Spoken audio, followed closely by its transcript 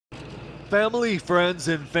Family, friends,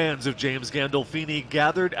 and fans of James Gandolfini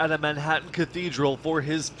gathered at a Manhattan cathedral for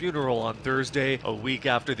his funeral on Thursday, a week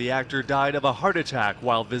after the actor died of a heart attack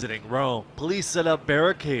while visiting Rome. Police set up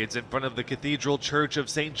barricades in front of the Cathedral Church of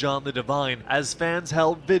St. John the Divine as fans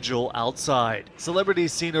held vigil outside.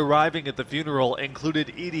 Celebrities seen arriving at the funeral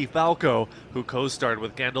included Edie Falco, who co-starred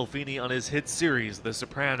with Gandolfini on his hit series The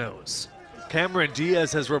Sopranos. Cameron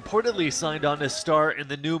Diaz has reportedly signed on to star in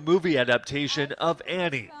the new movie adaptation of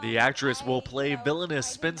Annie. The actress will play villainous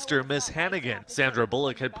spinster Miss Hannigan. Sandra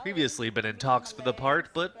Bullock had previously been in talks for the part,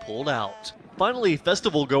 but pulled out. Finally,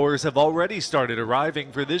 festival goers have already started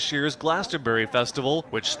arriving for this year's Glastonbury Festival,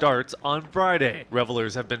 which starts on Friday.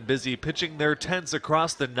 Revelers have been busy pitching their tents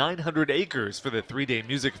across the 900 acres for the three-day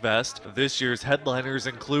music fest. This year's headliners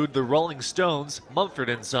include the Rolling Stones,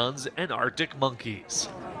 Mumford & Sons, and Arctic Monkeys.